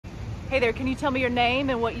Hey there, can you tell me your name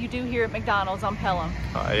and what you do here at McDonald's on Pelham?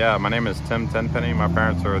 Yeah, my name is Tim Tenpenny. My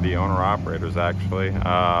parents are the owner-operators, actually.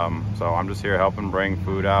 So I'm just here helping bring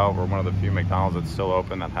food out. We're one of the few McDonald's that's still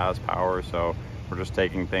open that has power. So we're just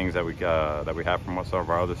taking things that we have from some of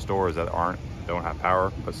our other stores that don't have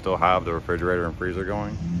power, but still have the refrigerator and freezer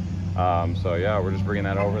going. So yeah, we're just bringing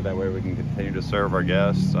that over. That way we can continue to serve our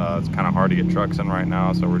guests. It's kind of hard to get trucks in right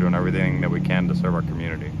now, so we're doing everything that we can to serve our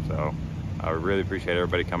community. So we really appreciate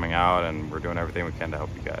everybody coming out, and we're doing everything we can to help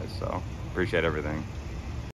you guys. So appreciate everything.